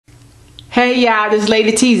Hey y'all, this is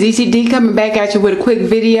Lady T, ZCD, coming back at you with a quick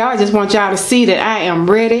video. I just want y'all to see that I am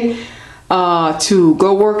ready to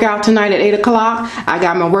go work out tonight at 8 o'clock. I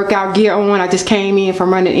got my workout gear on. I just came in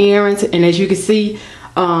from running errands, and as you can see,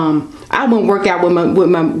 I wouldn't work out with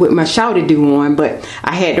my shouty do on, but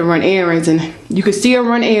I had to run errands, and you can still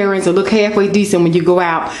run errands and look halfway decent when you go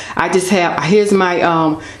out. I just have, here's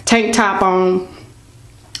my tank top on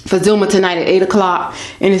for Zuma tonight at 8 o'clock,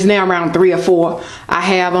 and it's now around 3 or 4. I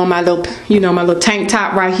have on my little, my little tank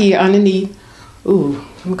top right here underneath. Ooh,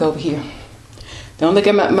 let me go over here. Don't look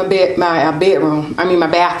at my bedroom. I mean my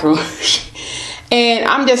bathroom. And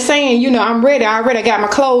I'm just saying, I'm ready. I already got my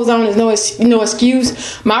clothes on. There's no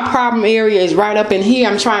excuse. My problem area is right up in here.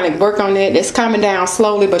 I'm trying to work on that. It's coming down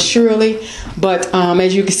slowly but surely. But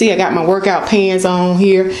as you can see, I got my workout pants on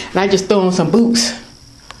here, and I just throw on some boots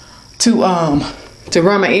to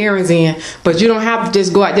run my errands in. But you don't have to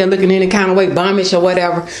just go out there looking any kind of way, bummish or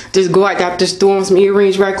whatever. Just go out there, just throw on some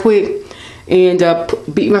earrings right quick, and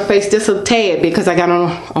beat my face just a tad because I got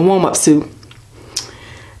on a warm-up suit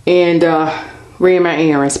and ran my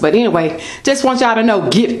errands. But anyway, just want y'all to know,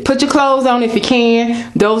 put your clothes on if you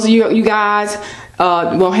can. Those of you guys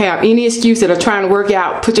won't have any excuse that are trying to work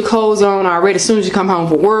out. Put your clothes on already as soon as you come home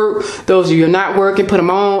from work. Those of you who are not working, put them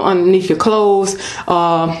on underneath your clothes.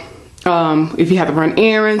 If you have to run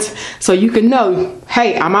errands, so you can know,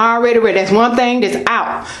 hey, I'm already ready. That's one thing that's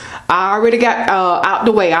out. I already got out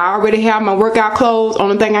the way. I already have my workout clothes.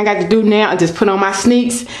 Only thing I got to do now is just put on my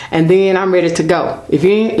sneaks, and then I'm ready to go. If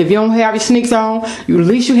you don't have your sneaks on, at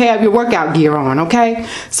least you have your workout gear on, okay?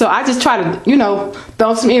 So I just try to,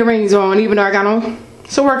 throw some earrings on, even though I got on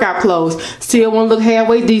some workout clothes. Still want to look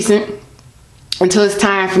halfway decent until it's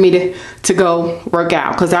time for me to go work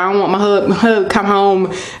out, because I don't want my hub come home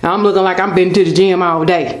and I'm looking like I've been to the gym all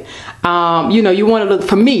day. You want to look,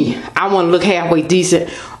 for me, I want to look halfway decent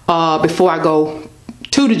before I go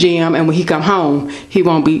to the gym, and when he come home, he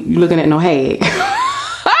won't be looking at no hag.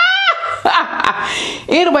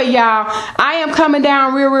 Anyway, y'all, I am coming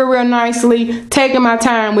down real nicely, taking my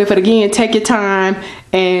time with it. Again, take your time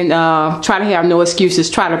and try to have no excuses.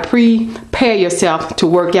 Try to prepare yourself to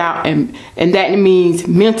work out, and that means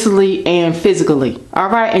mentally and physically. All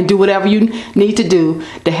right, and do whatever you need to do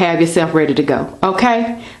to have yourself ready to go.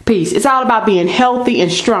 Okay, peace. It's all about being healthy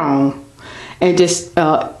and strong, and just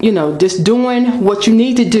just doing what you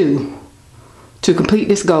need to do to complete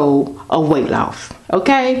this goal of weight loss.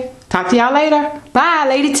 Okay, talk to y'all later. Bye,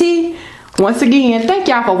 Lady T. Once again, thank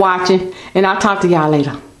y'all for watching, and I'll talk to y'all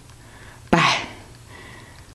later. Bye.